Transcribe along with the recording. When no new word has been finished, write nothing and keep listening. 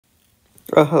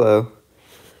Oh, hello.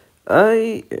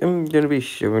 I am going to be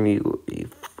showing you a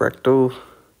fractal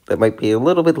that might be a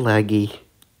little bit laggy.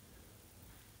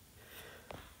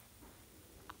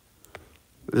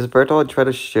 This fractal I try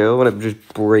to show and it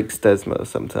just breaks desmos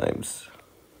sometimes.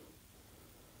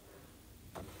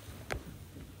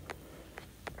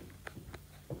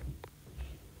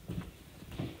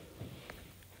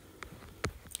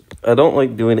 I don't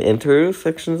like doing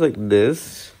intersections like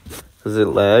this because it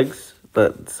lags,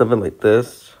 but something like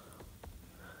this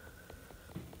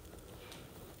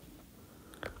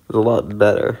is a lot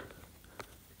better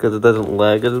because it doesn't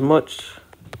lag as much.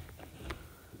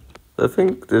 I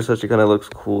think this actually kind of looks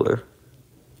cooler.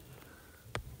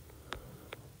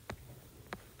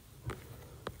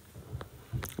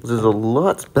 This is a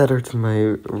lot better than my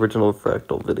original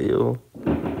fractal video.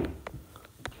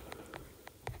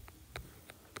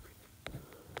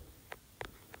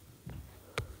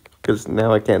 Because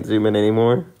now I can't zoom in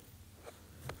anymore.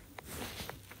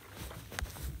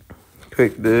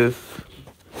 Click this.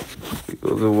 T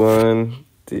equals 1.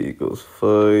 T equals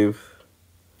 5.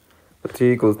 But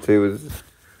T equals 2 is...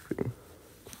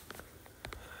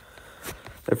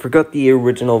 I forgot the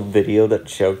original video that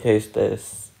showcased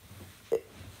this.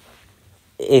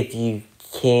 If you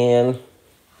can,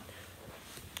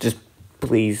 just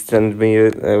please send me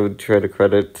it. I would try to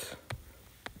credit.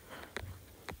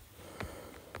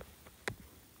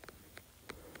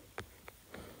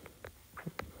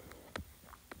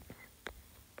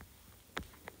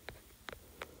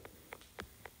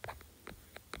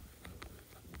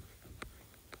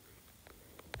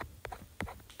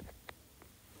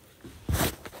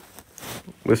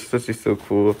 This is actually so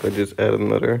cool if I just add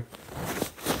another.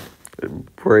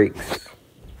 It breaks.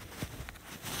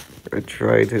 I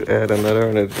try to add another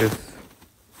and it just...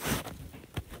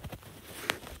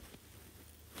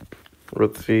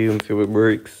 Let's see and see what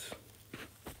breaks.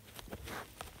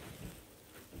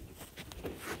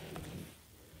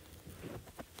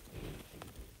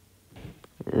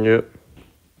 Yep.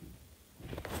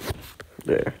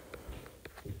 There.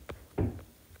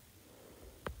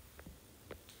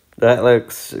 That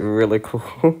looks really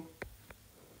cool.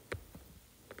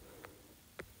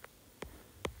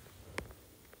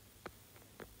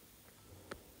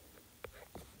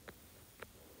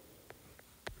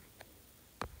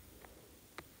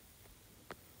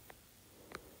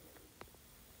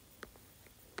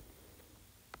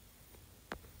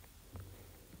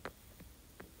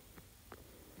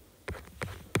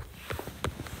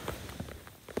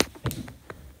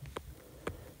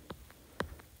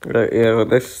 Right, yeah,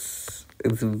 this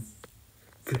is...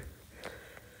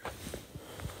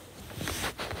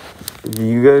 If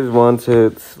you guys want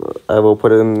it, I will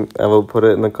put it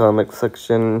in the comment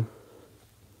section.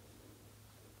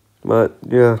 But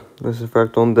yeah, this is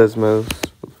Fractal and Desmos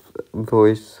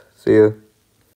voice. See ya.